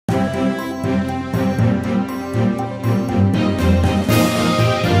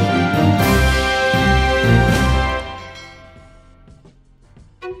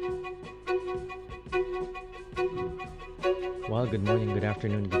good morning, good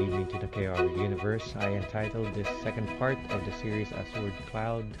afternoon, good evening to the KR universe. I entitled this second part of the series as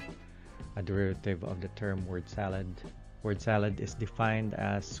Wordcloud, a derivative of the term word salad. Word salad is defined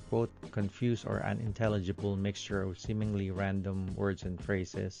as, quote, confused or unintelligible mixture of seemingly random words and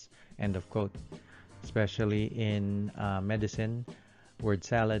phrases, end of quote. Especially in medicine, word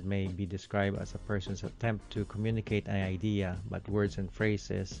salad may be described as a person's attempt to communicate an idea, but words and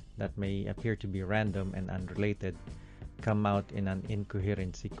phrases that may appear to be random and unrelated come out in an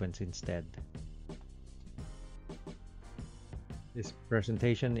incoherent sequence instead. This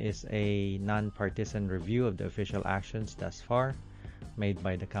presentation is a non-partisan review of the official actions thus far made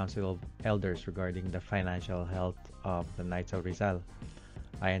by the Council of Elders regarding the financial health of the Knights of Rizal.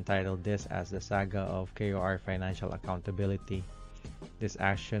 I entitled this as the saga of KOR financial accountability. This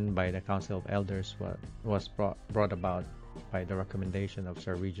action by the Council of Elders was brought about by the recommendation of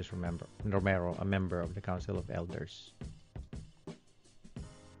Sir Reghis Romero, a member of the Council of Elders.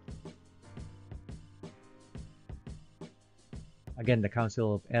 Again, the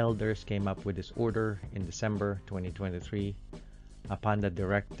Council of Elders came up with this order in December 2023 upon the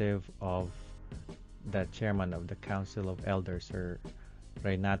directive of the chairman of the Council of Elders, Sir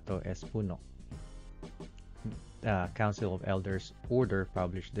Renato Espuno. The Council of Elders order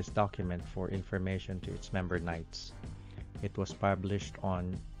published this document for information to its member knights. It was published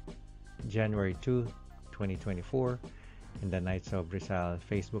on January 2, 2024 in the Knights of Rizal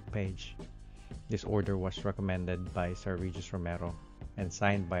Facebook page. This order was recommended by Sir Reghis Romero and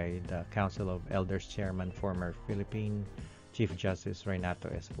signed by the Council of Elders Chairman, former Philippine Chief Justice Renato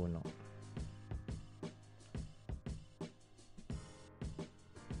Espuno.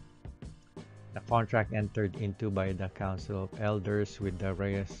 The contract entered into by the Council of Elders with the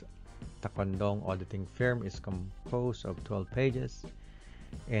Reghis auditing firm is composed of 12 pages.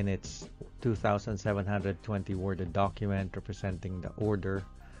 In its 2,720 worded document representing the order,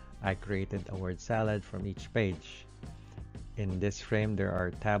 I created a word salad from each page. In this frame, there are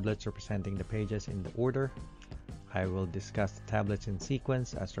tablets representing the pages in the order. I will discuss the tablets in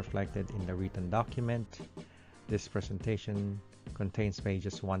sequence as reflected in the written document. This presentation contains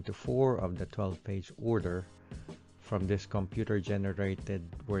pages 1 to 4 of the 12-page order. From this computer-generated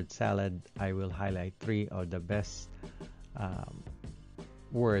word salad, I will highlight 3 of the best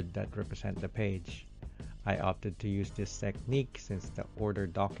word that represent the page. I opted to use this technique since the order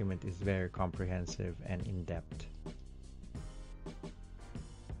document is very comprehensive and in-depth.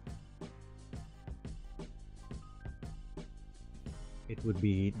 It would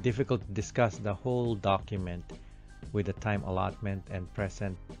be difficult to discuss the whole document with the time allotment and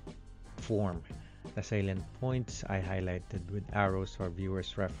present form. The salient points I highlighted with arrows for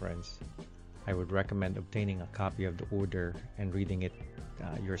viewers' reference. I would recommend obtaining a copy of the order and reading it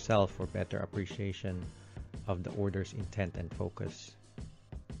yourself for better appreciation of the order's intent and focus.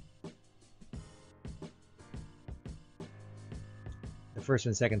 The first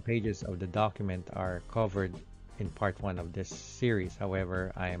and second pages of the document are covered in part 1 of this series.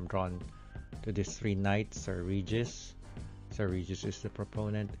 However, I am drawn to these 3 knights, Sir Reghis. Sir Reghis is the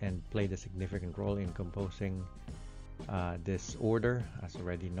proponent and played a significant role in composing this order. As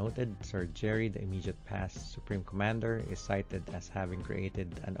already noted, Sir Jerry, the immediate past Supreme Commander, is cited as having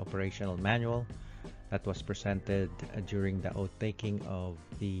created an operational manual that was presented during the oath-taking of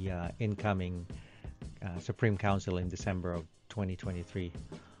the incoming Supreme Council in December of 2023.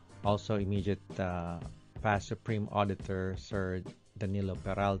 Also, immediate past Supreme Auditor Sir Danilo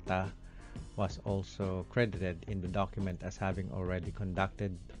Peralta was also credited in the document as having already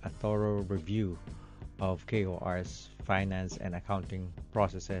conducted a thorough review of KOR's finance and accounting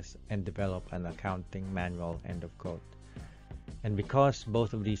processes and developed an accounting manual, end of quote. And because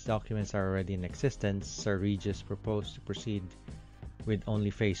both of these documents are already in existence, Sir Reghis proposed to proceed with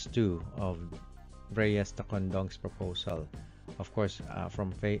only phase 2 of Reghis Tacondong's proposal. Of course,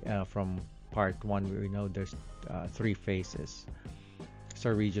 from part 1, we know there's 3 phases.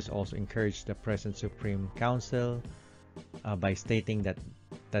 Sir Reghis also encouraged the present Supreme Council by stating that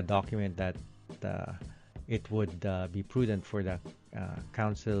the document that it would be prudent for the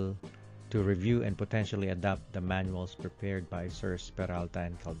Council to review and potentially adopt the manuals prepared by Sirs Peralta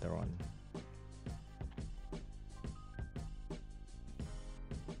and Calderon.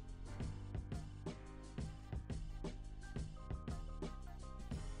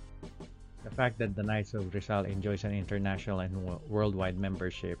 The fact that the Knights of Rizal enjoys an international and worldwide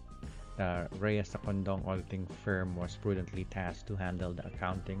membership, the Reghis Tacondong auditing firm was prudently tasked to handle the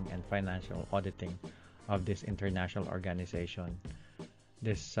accounting and financial auditing of this international organization.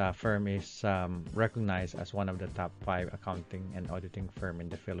 This firm is recognized as one of the top 5 accounting and auditing firm in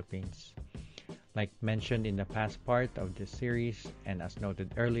the Philippines. Like mentioned in the past part of this series, and as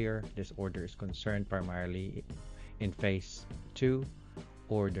noted earlier, this order is concerned primarily in phase 2,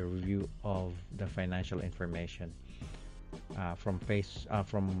 or the review of the financial information. From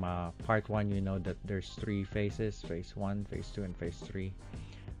part 1, you know that there's 3 phases: phase 1, phase 2, and phase 3.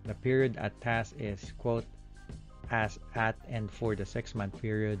 The period at task is, quote, as at and for the 6-month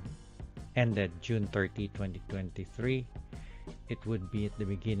period ended June 30, 2023. It would be at the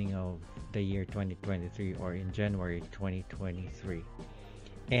beginning of the year 2023 or in January 2023.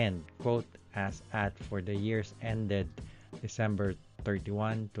 And, quote, as at for the years ended December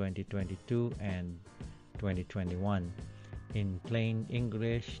 31, 2022 and 2021. In plain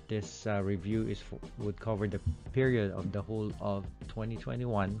English, this review would cover the period of the whole of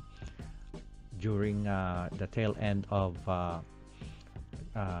 2021 during the tail end of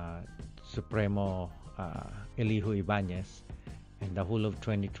Supremo Elihu Ibanez, and the whole of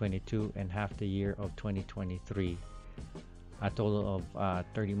 2022 and half the year of 2023. A total of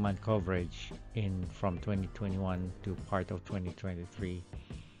 30-month coverage from 2021 to part of 2023.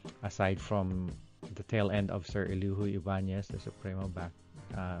 Aside from the tail end of Sir Elihu Ibanez, the Supremo back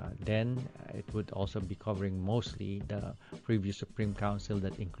then, it would also be covering mostly the previous Supreme Council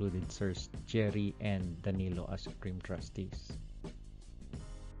that included Sirs Jerry and Danilo as Supreme Trustees.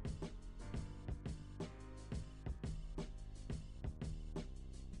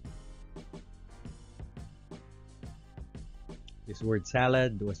 This word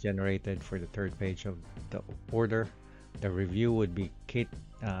salad was generated for the 3rd page of the order. The review would be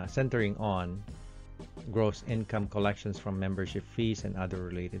centering on gross income collections from membership fees and other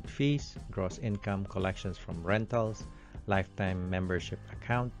related fees, gross income collections from rentals, lifetime membership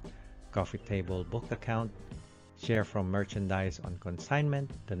account, coffee table book account, share from merchandise on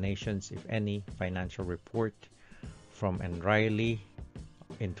consignment, donations, if any, financial report from Enriley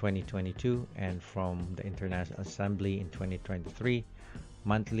in 2022 and from the International Assembly in 2023,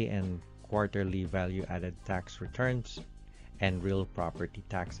 monthly and quarterly value-added tax returns, and real property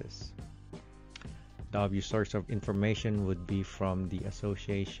taxes. The obvious source of information would be from the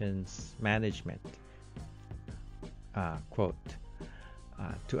association's management. Quote,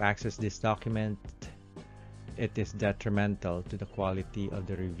 to access this document, it is detrimental to the quality of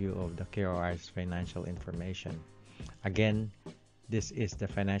the review of the KOR's financial information. Again, this is the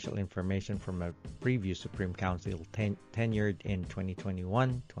financial information from a previous Supreme Council tenured in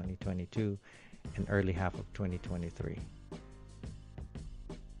 2021, 2022, and early half of 2023.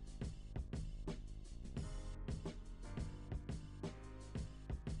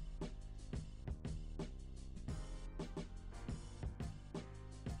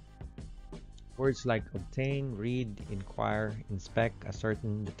 Words like obtain, read, inquire, inspect,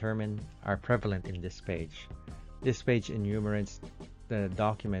 ascertain, determine are prevalent in this page. This page enumerates the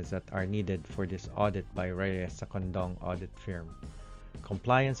documents that are needed for this audit by Reghis Secondong audit firm.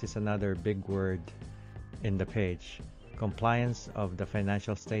 Compliance is another big word in the page. Compliance of the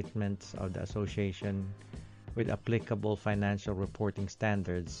financial statements of the association with applicable financial reporting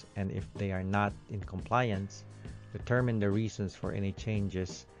standards, and if they are not in compliance, determine the reasons for any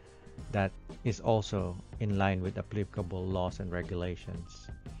changes that is also in line with applicable laws and regulations.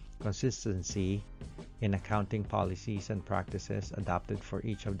 Consistency in accounting policies and practices adopted for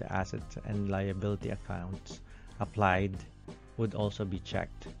each of the assets and liability accounts applied would also be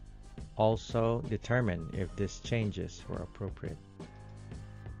checked. Also determine if these changes were appropriate.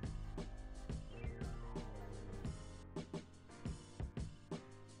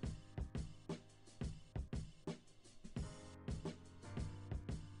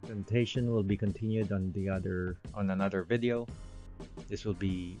 Presentation will be continued on another video. This will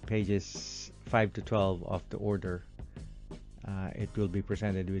be pages 5 to 12 of the order. It will be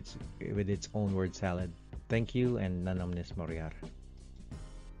presented with its own word salad. Thank you, and non omnis moriar.